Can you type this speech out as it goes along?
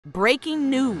Breaking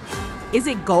news. Is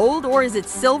it gold or is it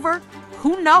silver?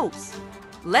 Who knows?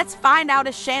 Let's find out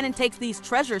as Shannon takes these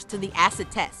treasures to the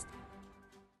acid test.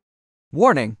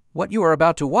 Warning, what you are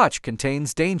about to watch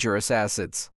contains dangerous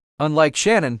acids. Unlike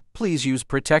Shannon, please use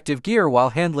protective gear while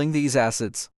handling these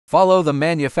acids. Follow the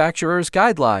manufacturer's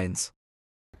guidelines.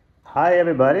 Hi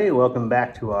everybody, welcome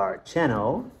back to our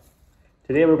channel.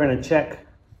 Today we're going to check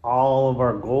all of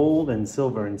our gold and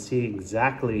silver and see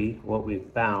exactly what we've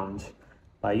found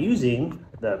by using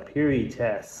the Puri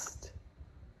test.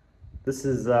 This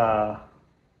is a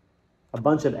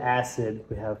bunch of acid.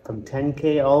 We have from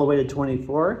 10K all the way to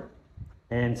 24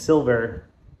 and silver.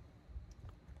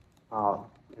 And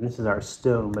this is our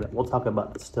stone, but we'll talk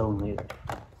about the stone later.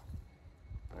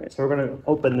 Alright, so we're going to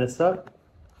open this up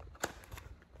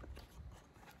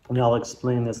and I'll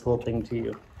explain this whole thing to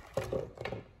you.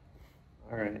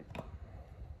 Alright,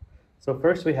 so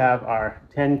first we have our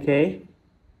 10K,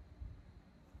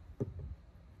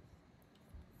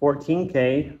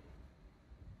 14K,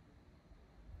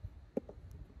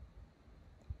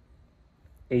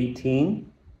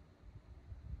 18,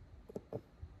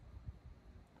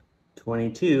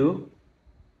 22,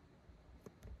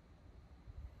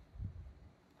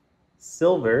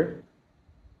 silver,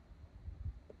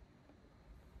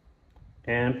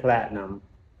 and platinum.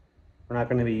 We're not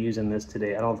going to be using this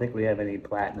today. I don't think we have any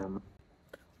platinum.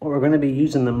 What we're going to be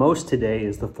using the most today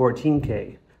is the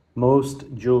 14K. Most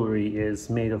jewelry is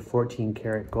made of 14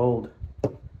 karat gold.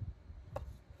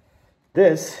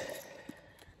 This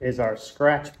is our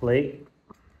scratch plate.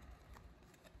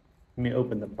 Let me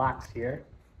open the box here.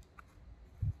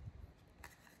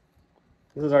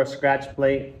 This is our scratch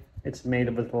plate. It's made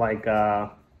with like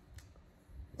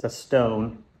it's a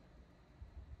stone.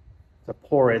 It's a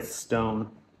porous stone.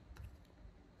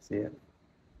 See it?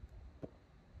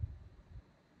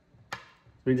 So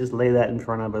we just lay that in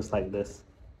front of us like this.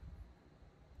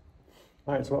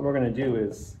 All right, so what we're going to do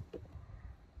is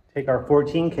take our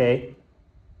 14K.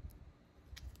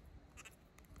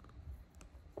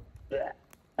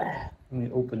 Let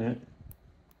me open it.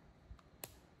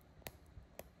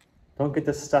 Don't get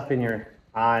this stuff in your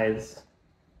eyes,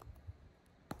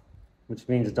 which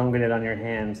means don't get it on your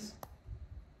hands.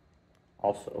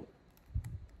 Also,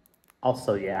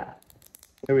 yeah.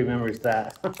 Who remembers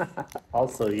that?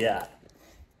 Also, yeah.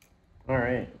 All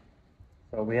right.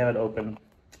 So we have it open.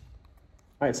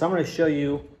 All right, so I'm going to show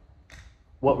you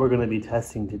what we're going to be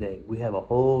testing today. We have a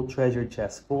whole treasure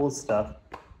chest full of stuff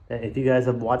that if you guys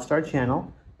have watched our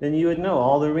channel, then you would know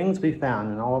all the rings we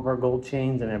found and all of our gold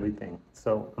chains and everything.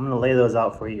 So I'm going to lay those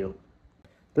out for you.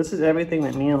 This is everything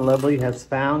that me and Lovely has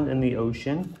found in the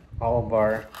ocean. All of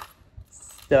our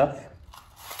stuff.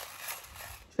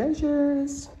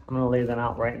 Treasures. I'm going to lay them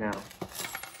out right now.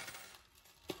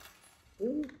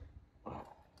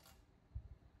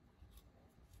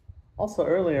 Also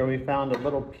earlier we found a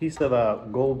little piece of a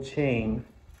gold chain.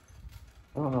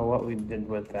 I don't know what we did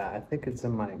with that. I think it's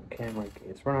in my camera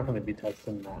case. We're not going to be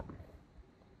testing that.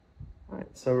 Alright,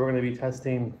 so we're going to be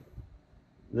testing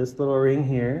this little ring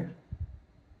here.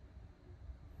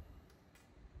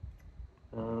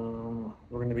 We're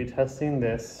going to be testing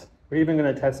this. We're even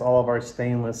going to test all of our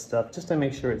stainless stuff just to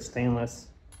make sure it's stainless.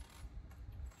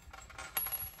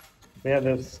 We have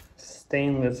this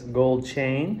stainless gold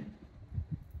chain.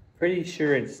 Pretty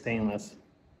sure it's stainless.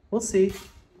 We'll see.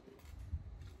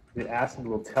 The acid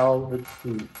will tell the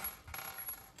truth.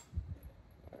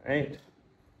 All right.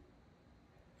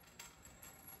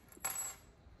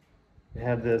 We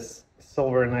have this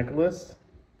silver necklace.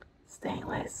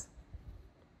 Stainless.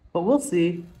 But we'll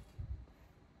see.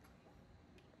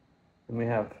 And we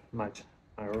have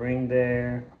a ring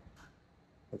there.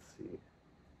 Let's see.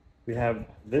 We have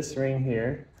this ring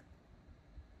here.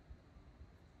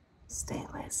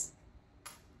 Stainless.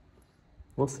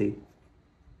 We'll see.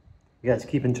 You guys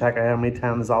keeping track of how many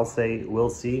times I'll say we'll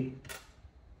see?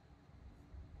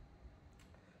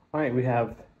 All right, we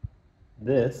have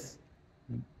this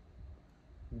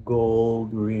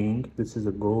gold ring. This is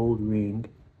a gold ring.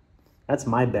 That's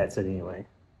my bets anyway.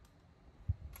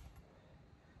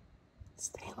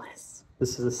 Stainless.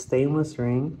 This is a stainless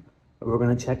ring, but we're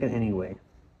going to check it anyway.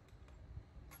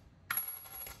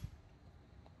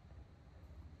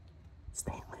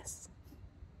 Stainless.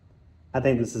 I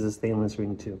think this is a stainless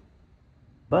ring too.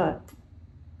 But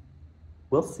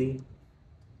we'll see.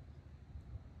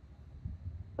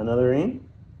 Another ring?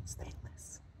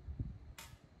 Stainless.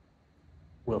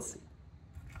 We'll see.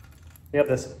 We have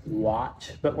this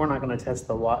watch, but we're not going to test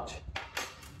the watch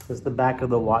because the back of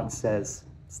the watch says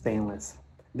stainless.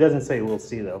 It doesn't say we'll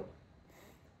see though.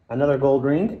 Another gold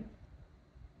ring.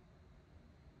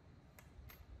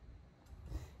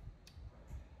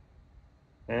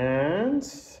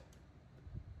 sense.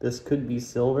 This could be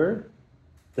silver.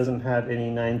 Doesn't have any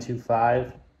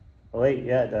 925. Oh wait,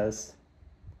 yeah, it does.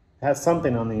 It has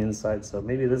something on the inside, so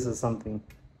maybe this is something.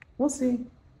 We'll see.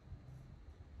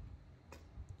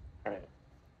 All right,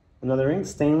 another ring,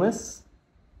 stainless.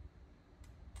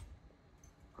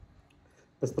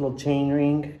 This little chain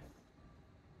ring,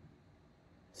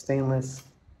 stainless,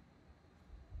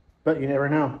 but you never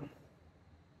know.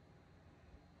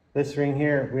 This ring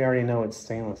here, we already know it's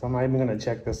stainless. I'm not even gonna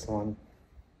check this one.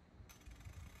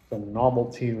 It's a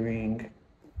novelty ring.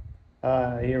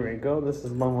 Here we go. This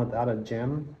is one without a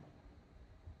gem.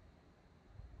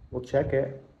 We'll check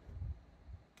it.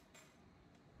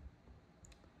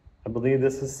 I believe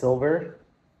this is silver.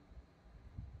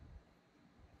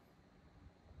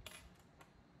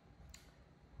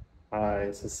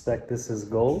 I suspect this is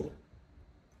gold.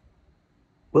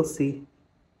 We'll see.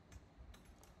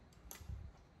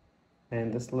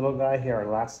 And this little guy here, our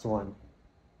last one.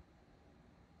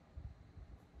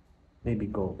 Maybe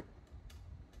gold.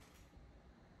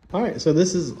 All right, so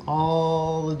this is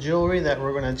all the jewelry that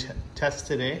we're going to test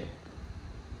today.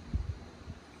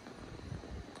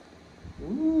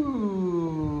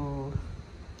 Ooh.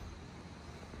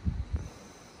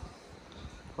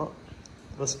 Well,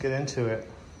 let's get into it.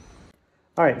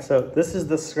 All right, so this is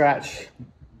the scratch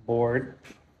board.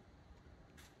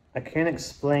 I can't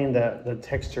explain the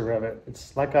texture of it.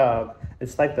 It's like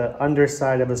the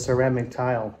underside of a ceramic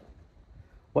tile.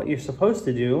 What you're supposed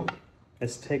to do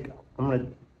is I'm gonna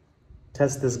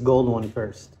test this gold one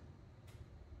first.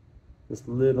 This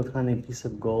little tiny piece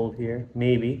of gold here,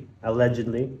 maybe,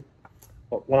 allegedly.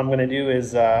 What I'm gonna do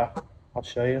is, I'll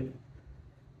show you.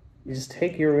 You just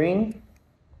take your ring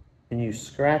and you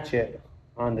scratch it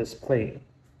on this plate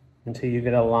until you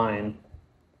get a line.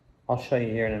 I'll show you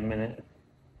here in a minute.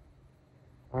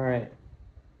 All right,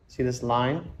 see this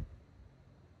line?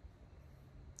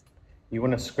 You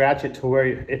want to scratch it to where,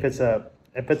 if it's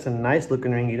a nice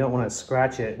looking ring, you don't want to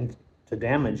scratch it to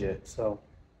damage it. So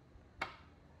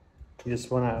you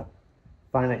just want to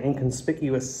find an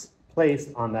inconspicuous place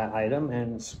on that item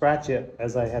and scratch it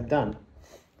as I have done.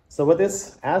 So what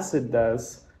this acid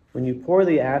does, when you pour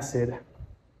the acid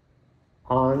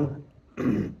on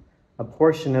a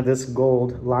portion of this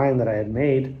gold line that I had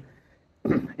made,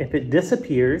 if it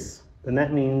disappears, then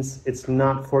that means it's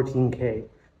not 14K.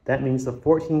 That means the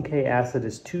 14K acid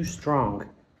is too strong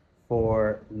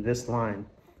for this line.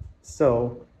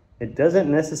 So it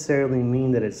doesn't necessarily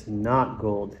mean that it's not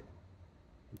gold.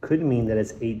 It could mean that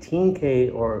it's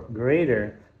 18K or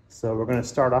greater. So we're going to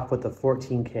start off with the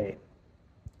 14K.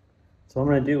 So what I'm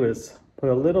going to do is put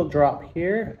a little drop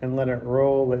here and let it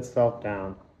roll itself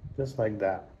down, just like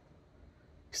that.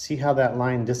 See how that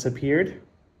line disappeared?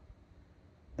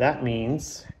 That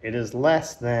means it is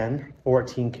less than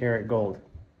 14 karat gold.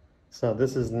 So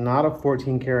this is not a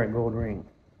 14 karat gold ring.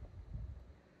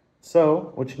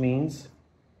 So, which means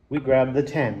we grab the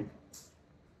 10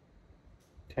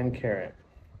 karat.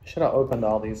 I should have opened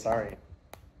all these, sorry.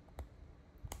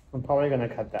 I'm probably gonna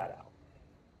cut that out,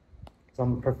 because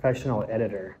I'm a professional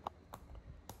editor.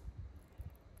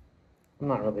 I'm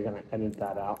not really gonna edit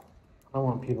that out. I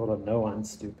want people to know I'm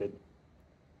stupid.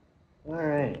 All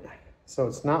right, so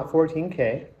it's not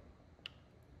 14K.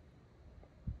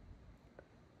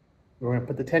 We're gonna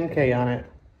put the 10K on it.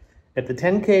 If the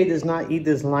 10K does not eat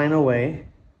this line away,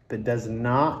 if it does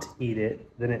not eat it,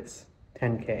 then it's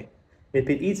 10K. If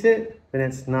it eats it, then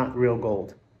it's not real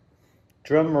gold.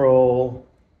 Drum roll.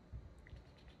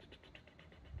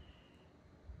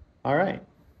 All right.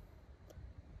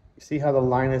 You see how the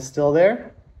line is still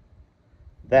there?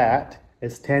 That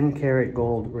is 10 karat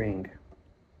gold ring.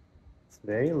 It's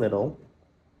very little,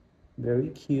 very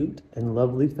cute and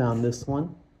lovely. Found this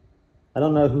one. I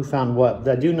don't know who found what,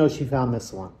 but I do know she found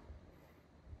this one.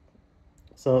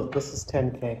 So this is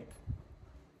 10K.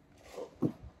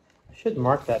 I should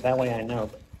mark that way I know,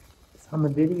 but it's on the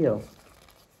video.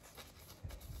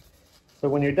 So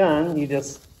when you're done, you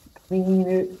just clean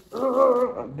it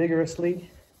vigorously.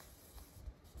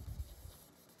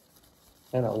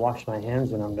 And I'll wash my hands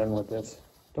when I'm done with this.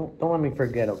 Don't let me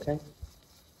forget, okay?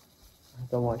 I have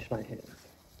to wash my hands.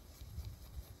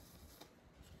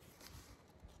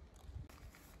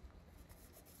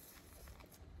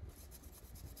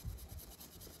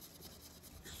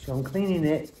 So I'm cleaning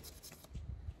it,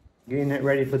 getting it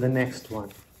ready for the next one.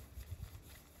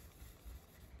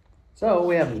 So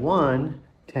we have one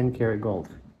 10 karat gold.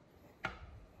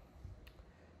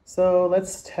 So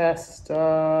let's test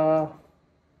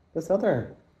this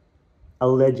other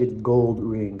alleged gold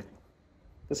ring.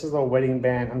 This is a wedding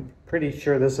band. I'm pretty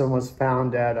sure this one was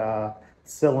found at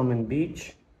Silliman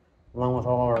Beach, along with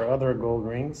all our other gold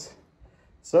rings.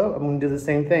 So I'm going to do the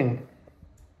same thing.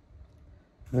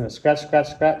 I'm going to scratch, scratch,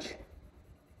 scratch.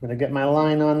 I'm going to get my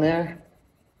line on there.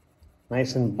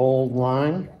 Nice and bold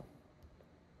line.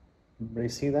 Everybody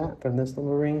see that from this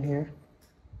little ring here?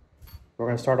 We're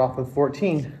going to start off with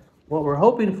 14. What we're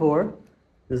hoping for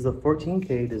is the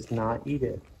 14K does not eat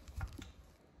it.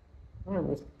 All right,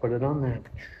 let's put it on there.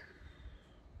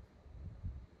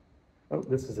 Oh,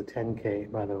 this is a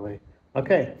 10K, by the way.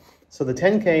 Okay, so the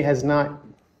 10K has not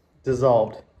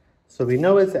dissolved. So we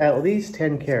know it's at least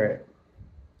 10 karat.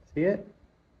 See it?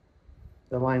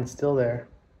 The line's still there.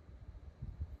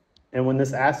 And when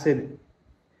this acid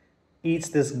eats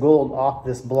this gold off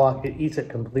this block, it eats it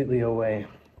completely away.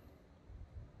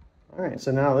 All right,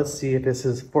 so now let's see if this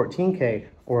is 14K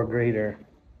or greater.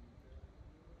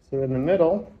 So in the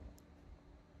middle,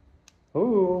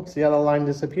 ooh, see how the line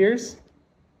disappears?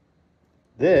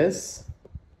 This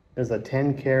is a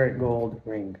 10 karat gold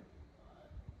ring.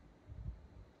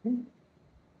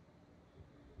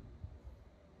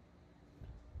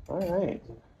 All right,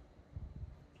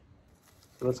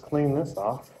 so let's clean this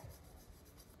off.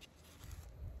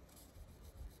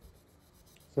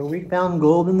 So we found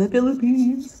gold in the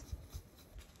Philippines.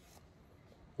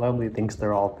 Lovely thinks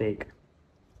they're all fake.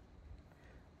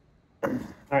 All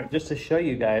right, just to show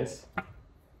you guys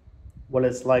what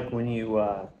it's like when you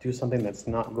do something that's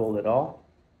not gold at all.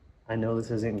 I know this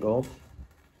isn't gold.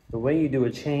 The way you do a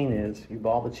chain is you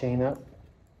ball the chain up.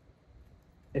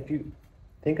 If you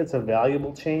think it's a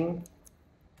valuable chain,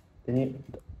 then you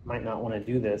might not want to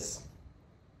do this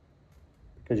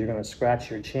because you're going to scratch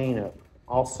your chain up.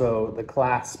 Also, the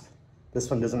clasp. This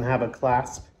one doesn't have a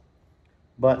clasp,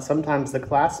 but sometimes the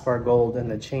clasps are gold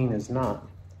and the chain is not.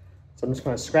 So I'm just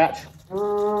going to scratch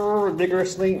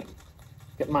vigorously,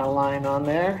 get my line on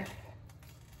there.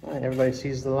 All right, everybody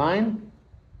sees the line.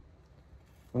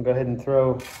 I'm going to go ahead and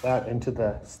throw that into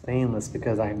the stainless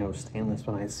because I know stainless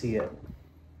when I see it.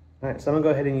 All right, so I'm going to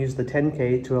go ahead and use the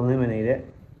 10K to eliminate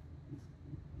it.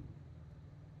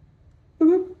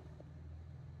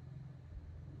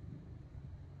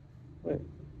 Wait.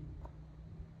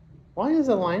 Why is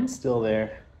the line still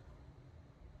there?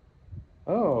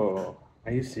 Oh,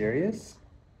 are you serious?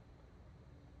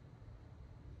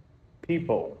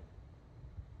 People,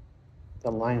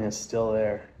 the line is still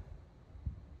there.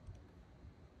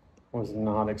 I was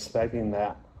not expecting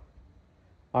that.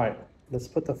 All right, let's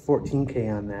put the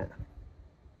 14K on that.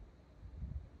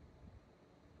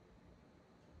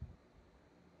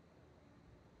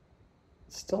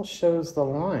 It still shows the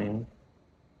line.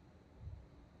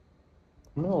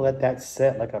 I'm gonna let that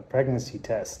set like a pregnancy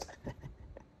test.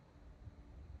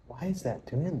 Why is that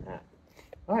doing that?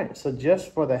 All right, so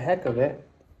just for the heck of it,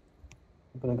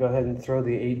 I'm gonna go ahead and throw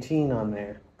the 18 on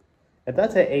there. If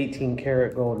that's an 18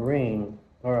 karat gold ring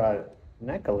or a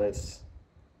necklace,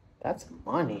 that's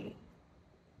money.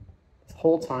 This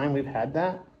whole time we've had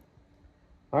that?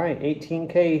 All right,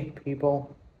 18K,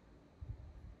 people.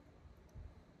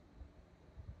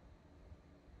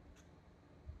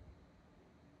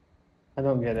 I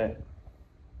don't get it.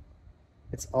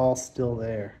 It's all still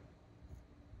there.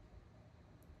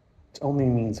 It only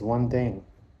means one thing.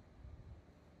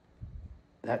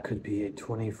 That could be a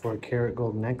 24 karat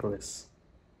gold necklace.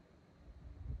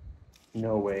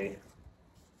 No way.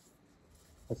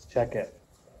 Let's check it.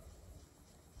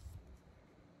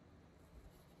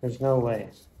 There's no way.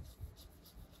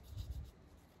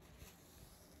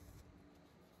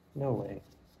 No way.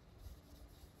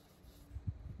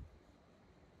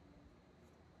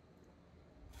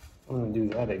 I'm gonna do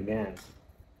that again.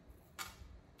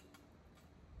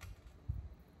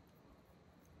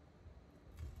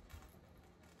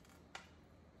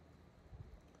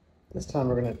 This time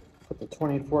we're gonna put the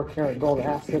 24 karat gold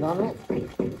acid on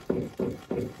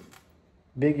it.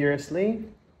 Vigorously.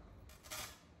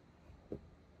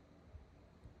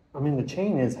 I mean, the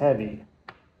chain is heavy.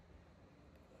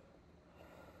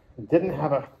 It didn't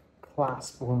have a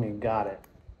clasp when we got it.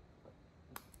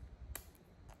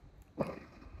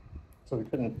 So we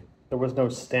couldn't, there was no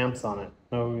stamps on it.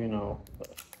 No, you know,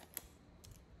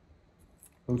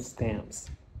 no stamps.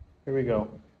 Here we go.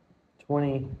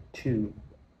 22.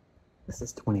 This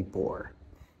is 24.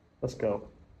 Let's go.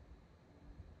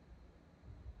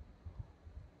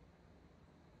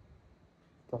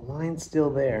 The line's still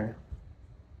there.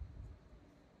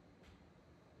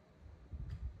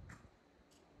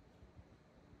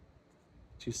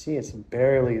 But you see it's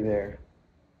barely there.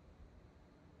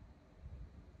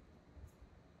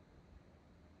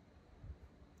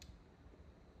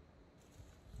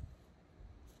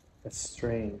 That's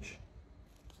strange.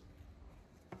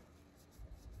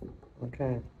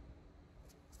 Okay.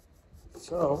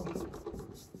 So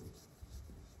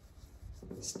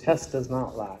This test does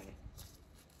not lie.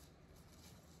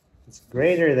 It's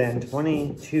greater than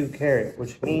 22 karat,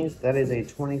 which means that is a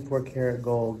 24 karat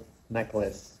gold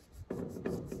necklace.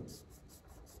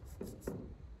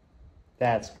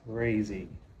 That's crazy.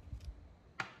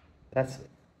 That's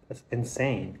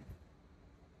insane.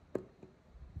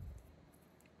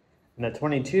 And the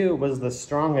 22 was the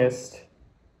strongest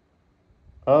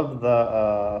of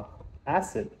the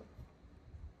acid.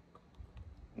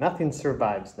 Nothing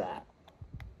survives that.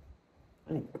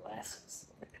 I need glasses.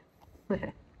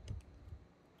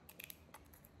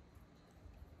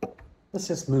 Let's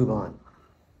just move on.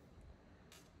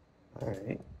 All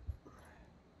right.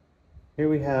 Here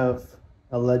we have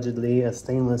allegedly a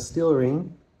stainless steel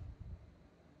ring.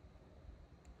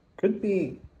 Could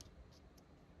be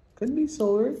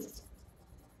silver.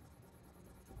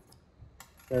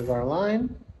 There's our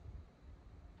line.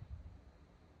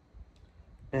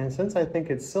 And since I think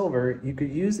it's silver, you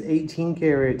could use 18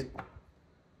 karat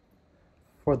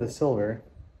for the silver,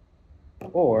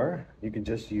 or you could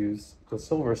just use the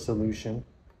silver solution,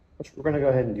 which we're going to go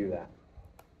ahead and do that.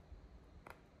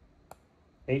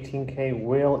 18K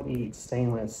will eat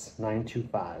stainless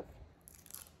 925.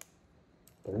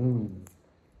 Boom.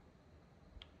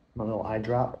 My little eye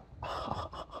drop.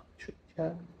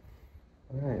 Yeah.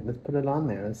 All right, let's put it on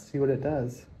there. Let's see what it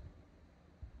does.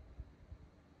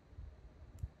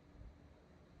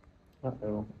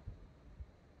 Uh-oh.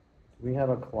 Do we have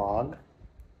a clog?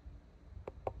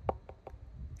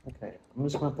 Okay, I'm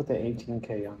just gonna put the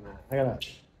 18K on that. I gotta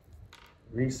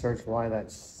research why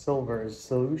that silver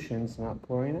solution's not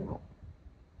pouring out.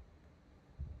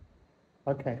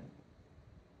 Okay.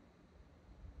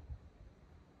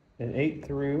 It ate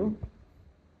through.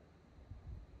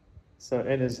 So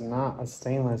it is not a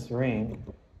stainless ring.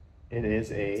 It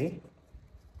is a,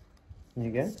 can you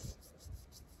guess?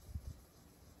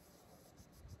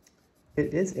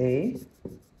 It is a,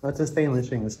 oh, it's a stainless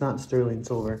ring. It's not sterling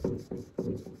silver.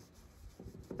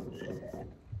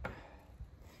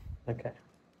 Okay,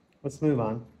 let's move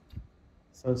on.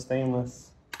 So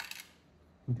stainless,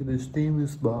 into the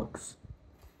stainless box.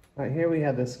 All right, here we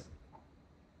have this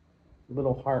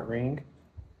little heart ring.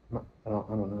 I don't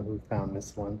know who found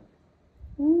this one.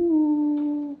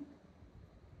 Ooh.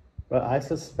 But I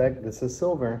suspect this is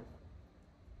silver.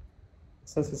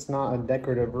 Since it's not a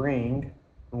decorative ring,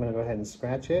 I'm gonna go ahead and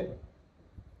scratch it.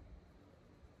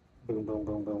 Boom, boom,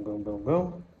 boom, boom, boom, boom,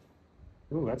 boom.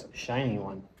 Ooh, that's a shiny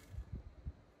one.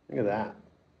 Look at that.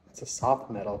 It's a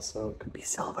soft metal, so it could be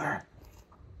silver.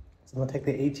 So I'm gonna take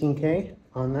the 18K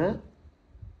on that.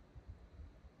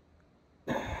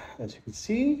 As you can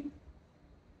see,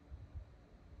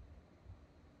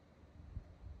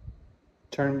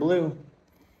 turn blue.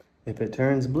 If it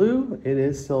turns blue, it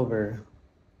is silver.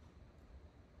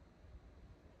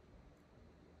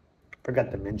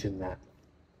 Forgot to mention that.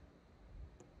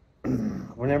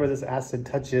 Whenever this acid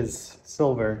touches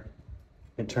silver,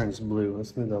 it turns blue.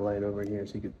 Let's move the light over here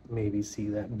so you can maybe see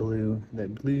that blue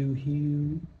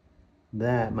hue.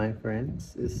 That, my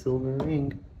friends, is silver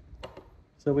ring.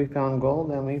 So we found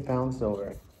gold and we found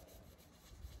silver.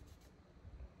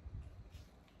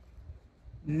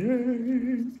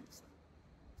 Yay!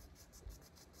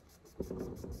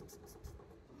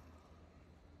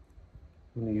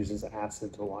 I'm gonna use this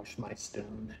acid to wash my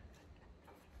stone.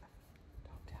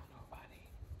 Don't tell nobody.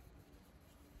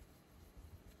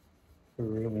 For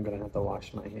real, I'm gonna have to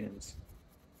wash my hands.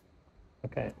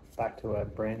 Okay, back to a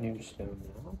brand new stone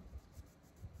now.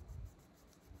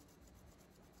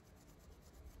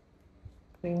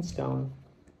 Clean stone.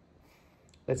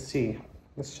 Let's see.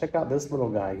 Let's check out this little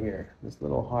guy here. This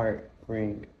little heart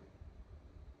ring.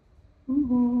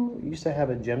 Ooh, it used to have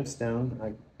a gemstone.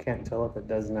 I can't tell if it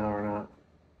does now or not.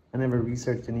 I never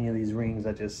researched any of these rings.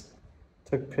 I just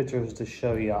took pictures to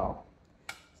show y'all.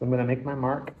 So I'm gonna make my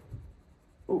mark.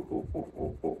 Ooh, ooh, ooh,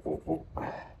 ooh, ooh, ooh.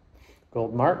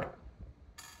 Gold mark.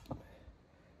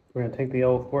 We're gonna take the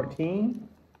old 14.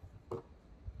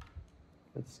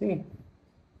 Let's see.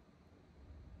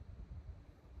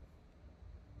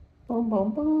 Boom,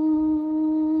 boom,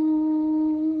 boom.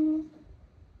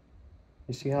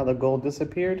 You see how the gold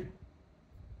disappeared?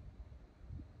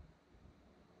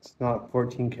 It's not a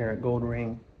 14 karat gold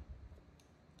ring.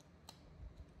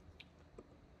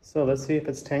 So let's see if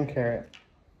it's 10 karat.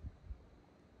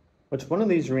 Which one of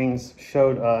these rings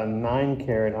showed a 9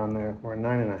 karat on there, or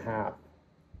 9.5?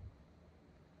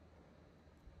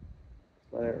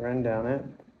 Let it run down it.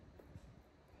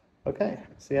 Okay,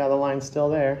 see how the line's still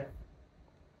there?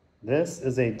 This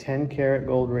is a 10 karat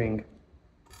gold ring.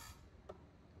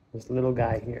 This little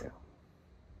guy here.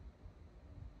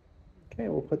 Okay,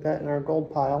 we'll put that in our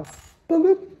gold pile. Boop,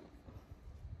 boop.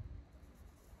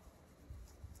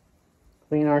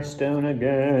 Clean our stone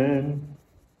again.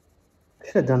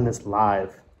 Should have done this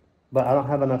live, but I don't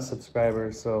have enough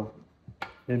subscribers, so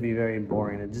it'd be very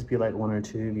boring. It'd just be like one or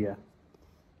two of you.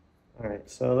 All right,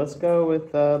 so let's go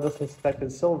with the suspected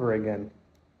silver again.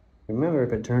 Remember,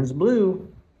 if it turns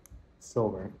blue,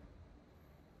 silver.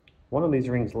 One of these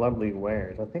rings Lovely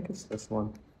wears. I think it's this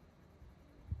one.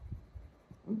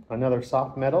 Another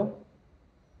soft metal.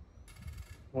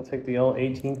 We'll take the old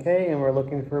 18K and we're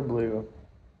looking for blue.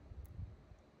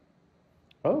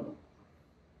 Oh,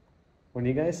 what do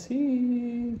you guys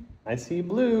see? I see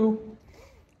blue.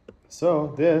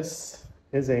 So this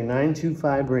is a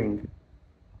 925 ring.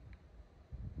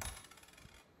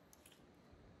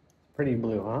 Pretty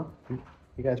blue, huh?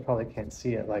 You guys probably can't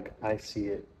see it like I see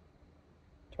it.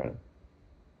 Try to.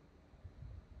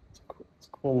 It's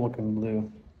cool looking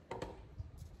blue.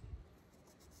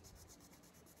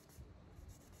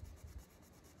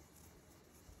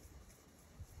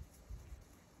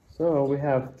 So we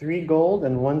have 3 gold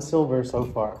and 1 silver so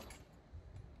far.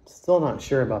 Still not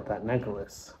sure about that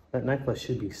necklace. That necklace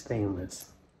should be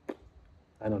stainless.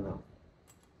 I don't know. All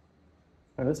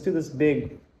right, let's do this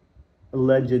big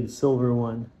alleged silver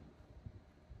one.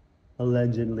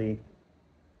 Allegedly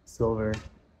silver.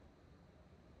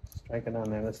 Strike it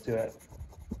on there. Let's do it.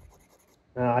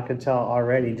 Now I can tell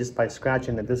already just by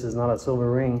scratching that this is not a silver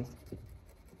ring.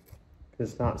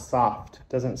 It's not soft. It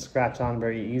doesn't scratch on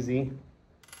very easy.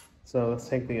 So let's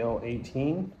take the old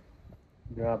 18,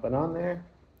 drop it on there.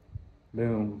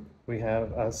 Boom. We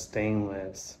have a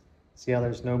stainless. See how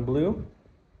there's no blue?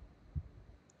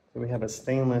 So we have a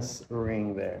stainless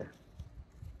ring there.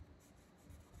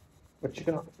 But you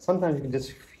can sometimes you can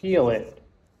just feel it.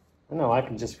 I know I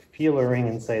can just feel a ring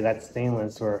and say that's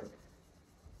stainless, or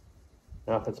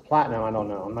now if it's platinum, I don't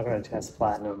know. I'm not going to test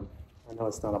platinum. I know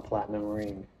it's not a platinum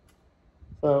ring.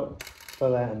 So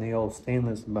throw that in the old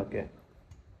stainless bucket.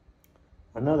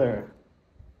 Another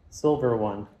silver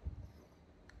one.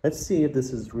 Let's see if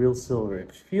this is real silver.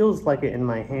 It feels like it in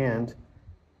my hand.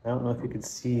 I don't know if you can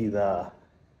see the,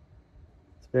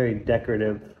 it's very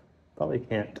decorative. Probably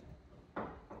can't. I'm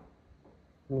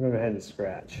gonna go ahead and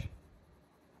scratch.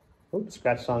 Oops,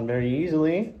 scratched on very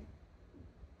easily.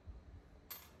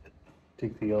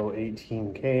 Take the old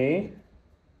 18K.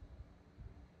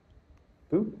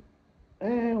 Boop.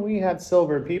 And we have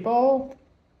silver, people.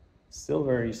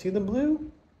 Silver, you see the blue?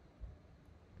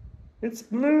 It's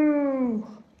blue!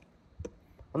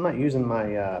 I'm not using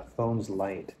my phone's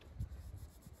light.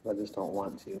 I just don't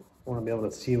want to. I want to be able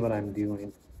to see what I'm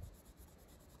doing.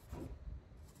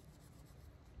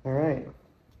 All right.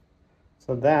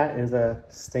 So that is a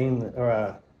stainless, or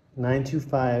a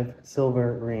 925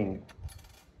 silver ring.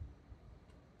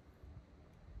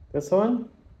 This one,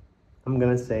 I'm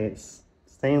gonna say it's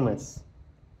stainless.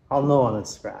 I'll know on a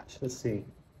scratch. Let's see.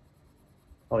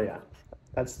 Oh yeah,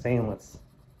 that's stainless.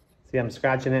 See, I'm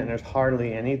scratching it and there's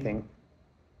hardly anything.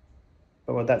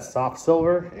 But with that soft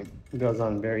silver, it goes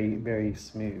on very, very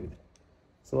smooth.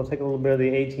 So we'll take a little bit of the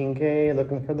 18K,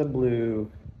 looking for the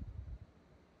blue.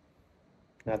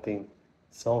 Nothing.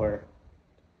 Silver.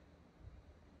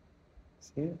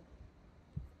 See it?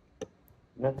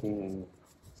 Nothing.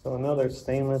 So another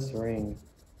stainless ring.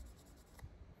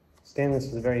 Stainless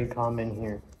is very common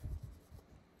here.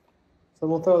 So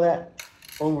we'll throw that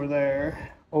over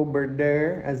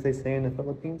there, as they say in the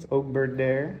Philippines, over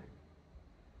there.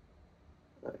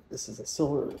 This is a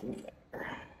silver ring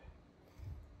there.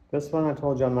 This one I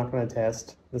told you I'm not going to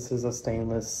test. This is a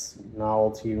stainless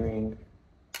novelty ring.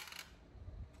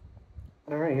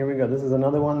 All right, here we go. This is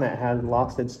another one that has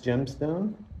lost its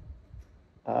gemstone.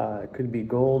 It could be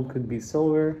gold, could be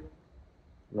silver.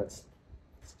 Let's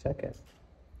check it.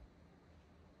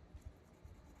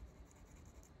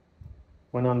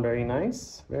 Went on very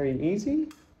nice, very easy.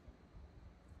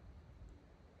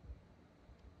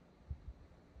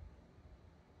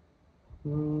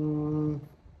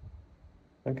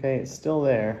 Okay, it's still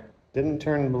there. Didn't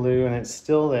turn blue and it's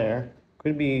still there.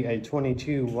 Could be a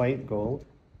 22 white gold.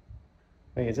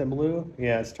 Wait, is it blue?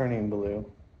 Yeah, it's turning blue.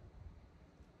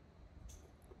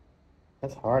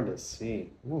 That's hard to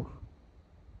see. Ooh.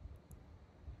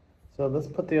 So let's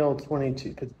put the old 22,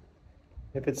 because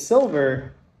if it's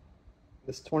silver,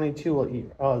 this 22 will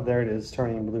eat. Oh, there it is,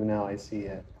 turning blue now. I see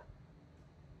it.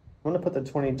 I'm going to put the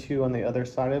 22 on the other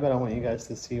side of it. I want you guys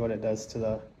to see what it does to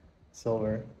the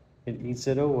silver. It eats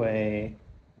it away.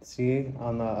 See,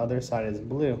 on the other side is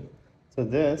blue. So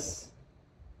this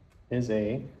is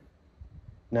a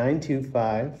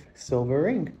 925 silver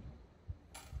ring.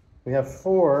 We have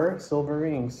 4 silver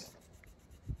rings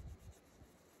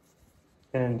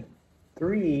and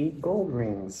 3 gold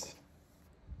rings.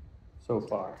 so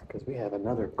far, because we have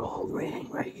another gold ring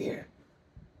right here.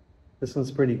 This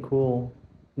one's pretty cool.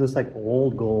 Looks like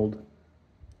old gold.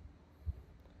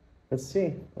 Let's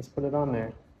see. Let's put it on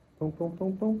there. Boom, boom,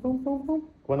 boom, boom, boom, boom, boom.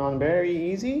 Went on very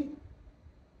easy.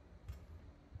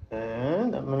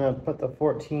 And I'm gonna put the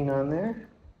 14 on there.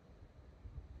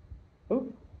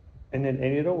 Oop. And it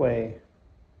ate it away.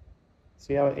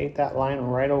 See how it ate that line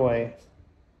right away?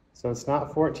 So it's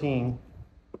not 14.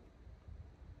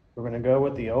 We're gonna go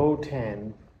with the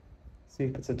 010. See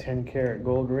if it's a 10-karat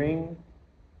gold ring.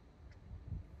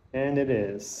 And it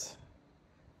is.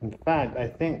 In fact, I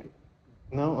think,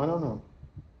 no, I don't know.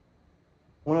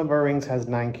 One of our rings has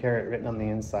 9-karat written on the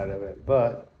inside of it,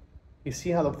 but you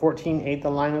see how the 14 ate the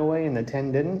line away and the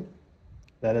 10 didn't?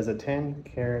 That is a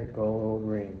 10-karat gold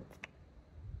ring.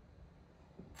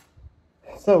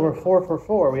 So we're 4 for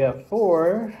 4. We have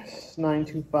 4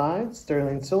 925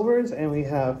 sterling silvers, and we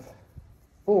have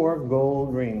 4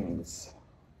 gold rings.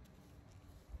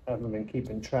 I haven't been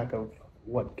keeping track of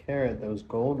what carat those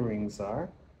gold rings are.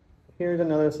 Here's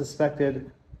another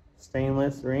suspected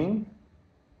stainless ring.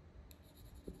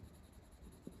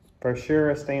 For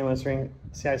sure a stainless ring.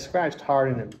 See, I scratched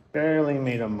hard and it barely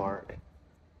made a mark.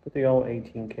 Put the old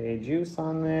 18K juice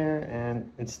on there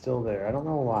and it's still there. I don't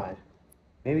know why.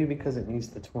 Maybe because it needs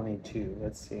the 22.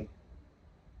 Let's see.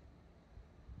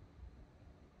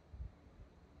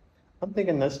 I'm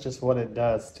thinking that's just what it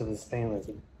does to the stainless.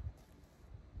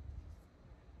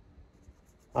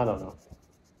 I don't know.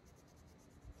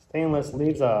 Stainless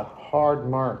leaves a hard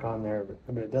mark on there,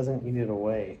 but it doesn't eat it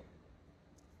away.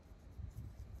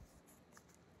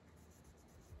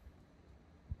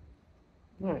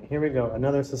 All right, here we go.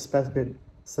 Another suspected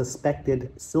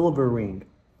silver ring.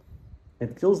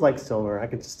 It feels like silver. I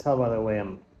could just tell by the way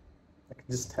I could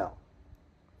just tell.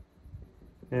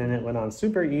 And it went on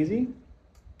super easy.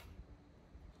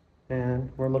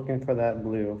 And we're looking for that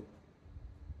blue.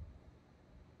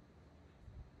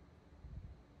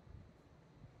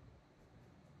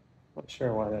 Not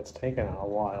sure why that's taken a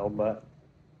while, but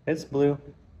it's blue.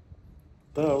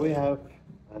 So we have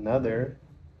another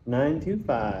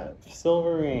 925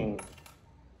 silver ring.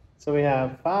 So we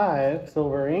have 5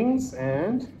 silver rings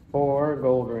and 4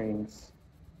 gold rings.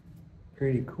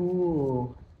 Pretty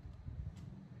cool.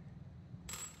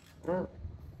 Oh,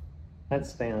 that's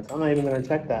stainless. I'm not even going to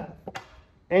check that.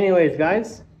 Anyways,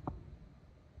 guys,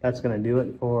 that's going to do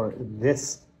it for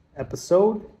this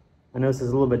episode. I know this is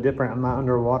a little bit different. I'm not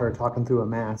underwater talking through a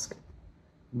mask.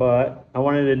 But I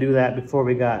wanted to do that before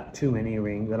we got too many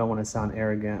rings. I don't want to sound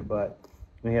arrogant, but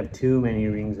when you have too many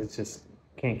rings, it's just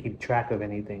can't keep track of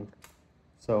anything.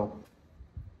 So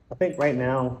I think right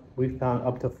now we've found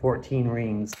up to 14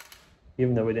 rings,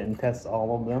 even though we didn't test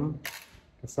all of them.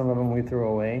 Some of them we threw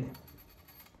away.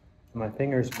 My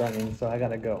finger's burning, so I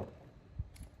gotta go.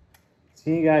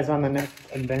 See you guys on the next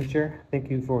adventure. Thank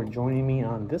you for joining me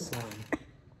on this one.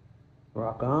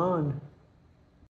 Rock on.